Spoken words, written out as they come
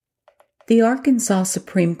The Arkansas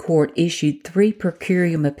Supreme Court issued 3 per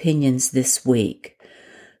curiam opinions this week.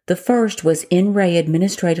 The first was In Re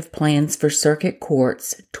Administrative Plans for Circuit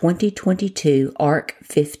Courts, 2022, Arc.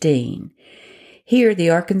 15. Here, the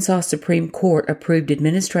Arkansas Supreme Court approved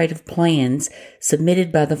administrative plans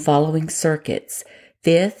submitted by the following circuits: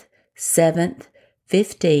 5th, 7th,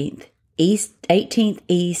 15th, 18th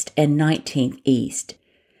East, and 19th East.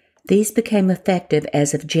 These became effective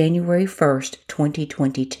as of January 1st,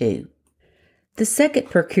 2022. The second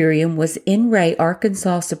per curiam was In Re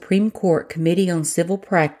Arkansas Supreme Court Committee on Civil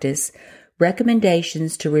Practice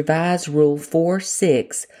recommendations to revise Rule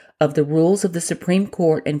 4.6 of the Rules of the Supreme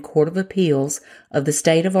Court and Court of Appeals of the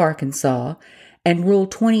State of Arkansas and Rule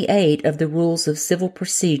 28 of the Rules of Civil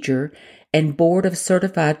Procedure and Board of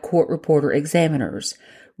Certified Court Reporter Examiners,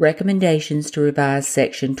 recommendations to revise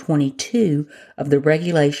Section 22 of the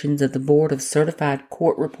Regulations of the Board of Certified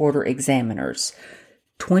Court Reporter Examiners,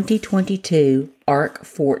 2022, Arc.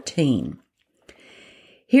 14.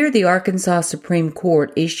 Here, the Arkansas Supreme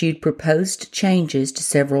Court issued proposed changes to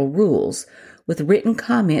several rules, with written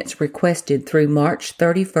comments requested through March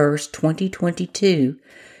 31, 2022,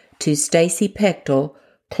 to Stacy Pechtel,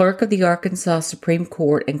 Clerk of the Arkansas Supreme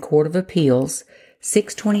Court and Court of Appeals,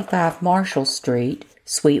 625 Marshall Street,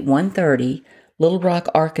 Suite 130, Little Rock,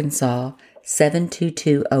 Arkansas,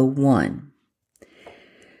 72201.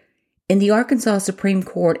 In the Arkansas Supreme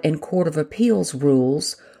Court and Court of Appeals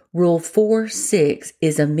rules, Rule 4.6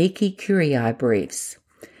 is amici curiae briefs.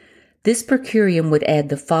 This per curiam would add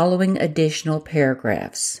the following additional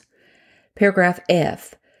paragraphs. Paragraph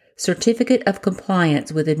F, Certificate of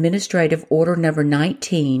Compliance with Administrative Order Number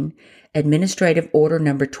 19, Administrative Order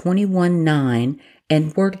Number 21-9,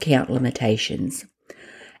 and word count limitations.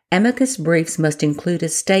 Amicus briefs must include a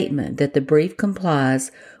statement that the brief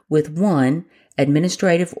complies with 1.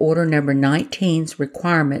 Administrative Order Number 19's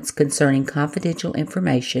requirements concerning confidential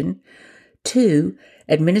information, 2.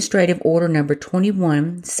 Administrative Order Number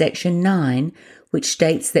 21, Section 9, which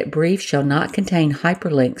states that briefs shall not contain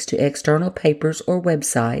hyperlinks to external papers or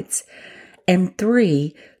websites, and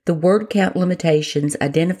 3. The word count limitations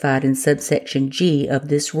identified in subsection G of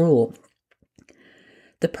this rule.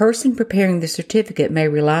 The person preparing the certificate may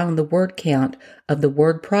rely on the word count of the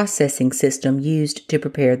word processing system used to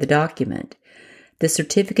prepare the document. The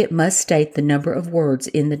certificate must state the number of words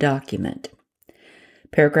in the document.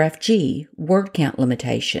 Paragraph G, word count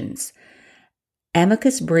limitations.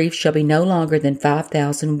 Amicus briefs shall be no longer than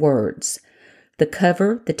 5,000 words. The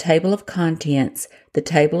cover, the table of contents, the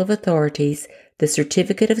table of authorities, the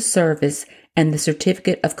certificate of service, and the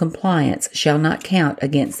certificate of compliance shall not count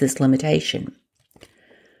against this limitation.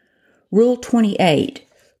 Rule 28,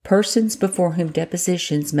 persons before whom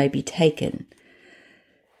depositions may be taken.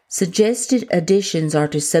 Suggested additions are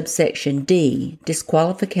to subsection D,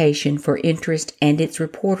 disqualification for interest and its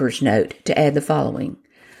reporter's note, to add the following.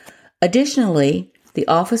 Additionally, the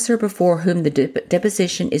officer before whom the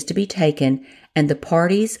deposition is to be taken and the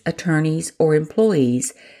parties, attorneys, or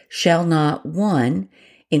employees shall not 1.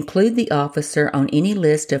 Include the officer on any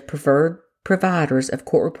list of preferred providers of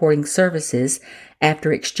court reporting services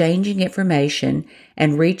after exchanging information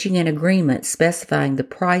and reaching an agreement specifying the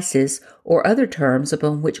prices or other terms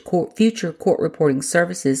upon which future court reporting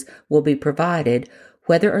services will be provided,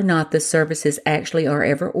 whether or not the services actually are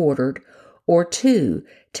ever ordered, or 2.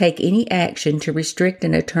 Take any action to restrict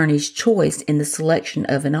an attorney's choice in the selection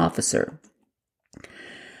of an officer.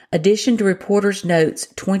 Addition to Reporter's Notes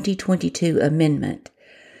 2022 Amendment.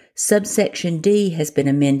 Subsection D has been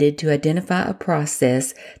amended to identify a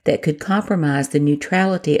process that could compromise the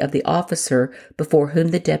neutrality of the officer before whom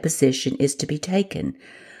the deposition is to be taken.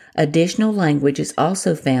 Additional language is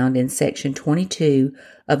also found in Section 22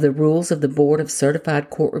 of the Rules of the Board of Certified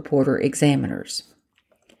Court Reporter Examiners.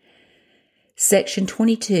 Section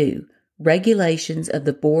 22, Regulations of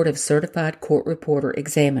the Board of Certified Court Reporter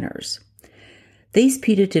Examiners. These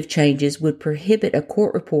putative changes would prohibit a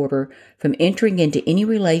court reporter from entering into any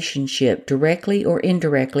relationship directly or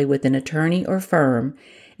indirectly with an attorney or firm,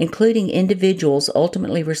 including individuals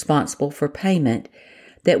ultimately responsible for payment,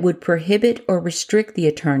 that would prohibit or restrict the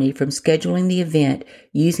attorney from scheduling the event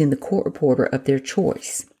using the court reporter of their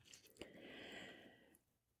choice.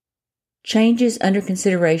 Changes under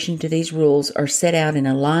consideration to these rules are set out in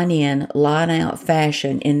a line-in, line-out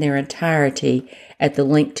fashion in their entirety at the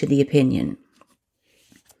link to the opinion.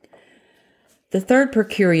 The third per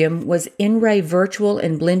curiam was In Re Virtual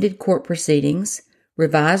and Blended Court Proceedings,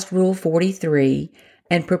 Revised Rule 43,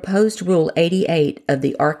 and Proposed Rule 88 of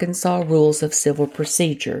the Arkansas Rules of Civil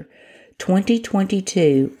Procedure,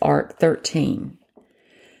 2022, Arc. 13.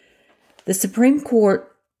 The Supreme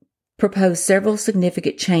Court proposed several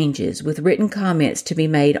significant changes with written comments to be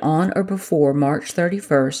made on or before March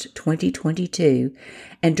 31st, 2022,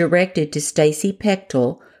 and directed to Stacy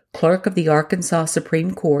Pechtel, Clerk of the Arkansas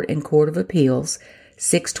Supreme Court and Court of Appeals,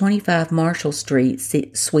 625 Marshall Street,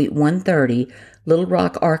 Suite 130, Little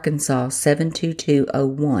Rock, Arkansas,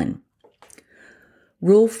 72201.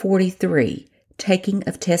 Rule 43, Taking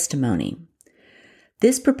of Testimony.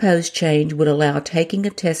 This proposed change would allow taking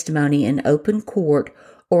of testimony in open court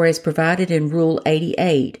or as provided in Rule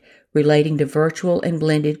 88 relating to virtual and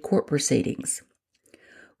blended court proceedings.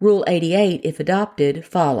 Rule 88, if adopted,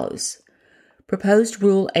 follows. Proposed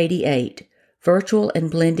Rule 88, Virtual and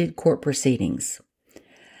Blended Court Proceedings.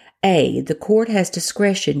 A. The court has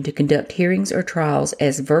discretion to conduct hearings or trials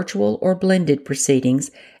as virtual or blended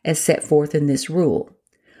proceedings as set forth in this rule.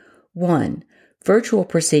 1. Virtual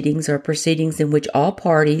proceedings are proceedings in which all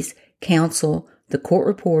parties, counsel, the court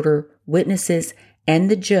reporter, witnesses,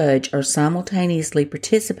 and the judge are simultaneously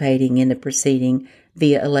participating in the proceeding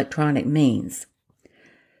via electronic means.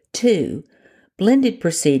 2. Blended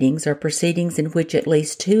proceedings are proceedings in which at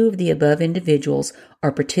least two of the above individuals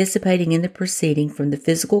are participating in the proceeding from the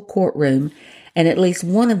physical courtroom, and at least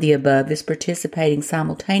one of the above is participating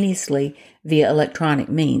simultaneously via electronic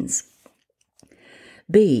means.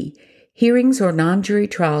 B. Hearings or non-jury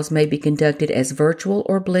trials may be conducted as virtual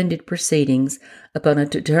or blended proceedings upon a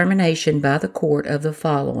determination by the court of the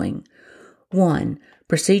following. 1.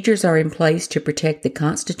 Procedures are in place to protect the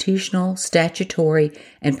constitutional, statutory,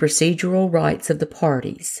 and procedural rights of the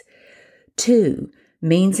parties. 2.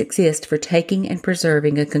 Means exist for taking and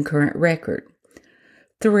preserving a concurrent record.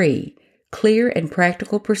 3. Clear and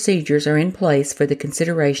practical procedures are in place for the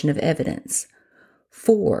consideration of evidence.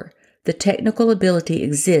 4. The technical ability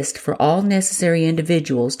exists for all necessary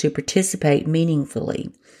individuals to participate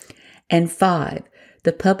meaningfully. And 5.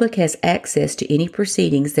 The public has access to any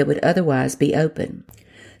proceedings that would otherwise be open.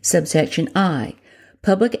 Subsection I.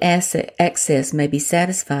 Public access may be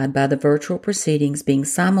satisfied by the virtual proceedings being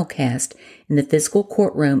simulcast in the physical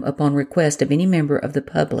courtroom upon request of any member of the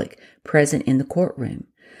public present in the courtroom.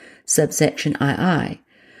 Subsection II.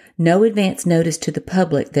 No advance notice to the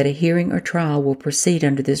public that a hearing or trial will proceed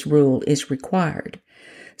under this rule is required.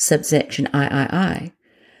 Subsection III.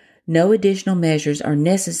 No additional measures are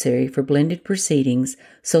necessary for blended proceedings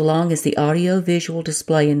so long as the audio-visual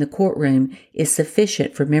display in the courtroom is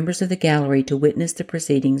sufficient for members of the gallery to witness the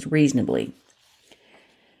proceedings reasonably.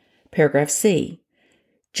 Paragraph C.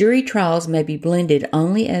 Jury trials may be blended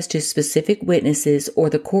only as to specific witnesses or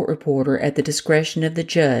the court reporter at the discretion of the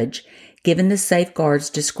judge, given the safeguards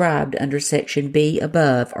described under Section B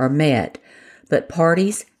above are met, but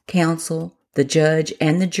parties, counsel, the judge,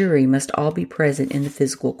 and the jury must all be present in the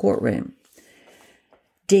physical courtroom.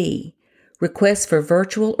 D. Requests for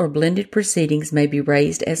virtual or blended proceedings may be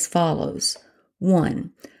raised as follows.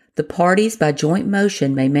 1. The parties by joint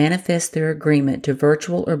motion may manifest their agreement to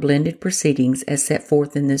virtual or blended proceedings as set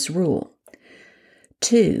forth in this rule.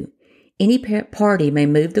 2. Any party may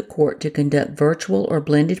move the court to conduct virtual or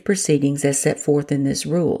blended proceedings as set forth in this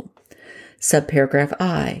rule. Subparagraph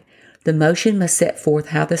I. The motion must set forth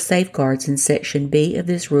how the safeguards in Section B of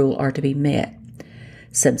this rule are to be met.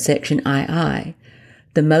 Subsection II.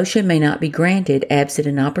 The motion may not be granted absent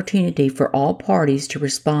an opportunity for all parties to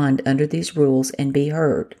respond under these rules and be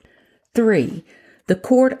heard. 3. The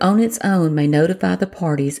court on its own may notify the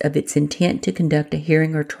parties of its intent to conduct a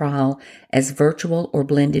hearing or trial as virtual or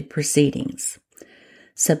blended proceedings.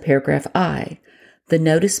 Subparagraph I. The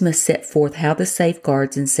notice must set forth how the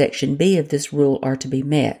safeguards in Section B of this rule are to be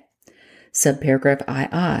met. Subparagraph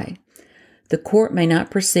II. The court may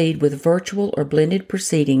not proceed with virtual or blended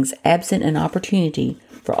proceedings absent an opportunity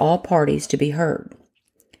for all parties to be heard.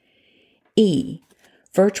 E.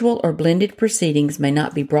 Virtual or blended proceedings may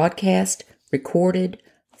not be broadcast, recorded,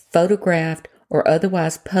 photographed, or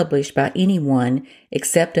otherwise published by anyone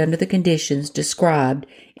except under the conditions described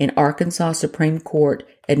in Arkansas Supreme Court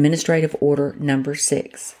Administrative Order No.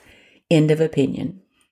 6. End of opinion.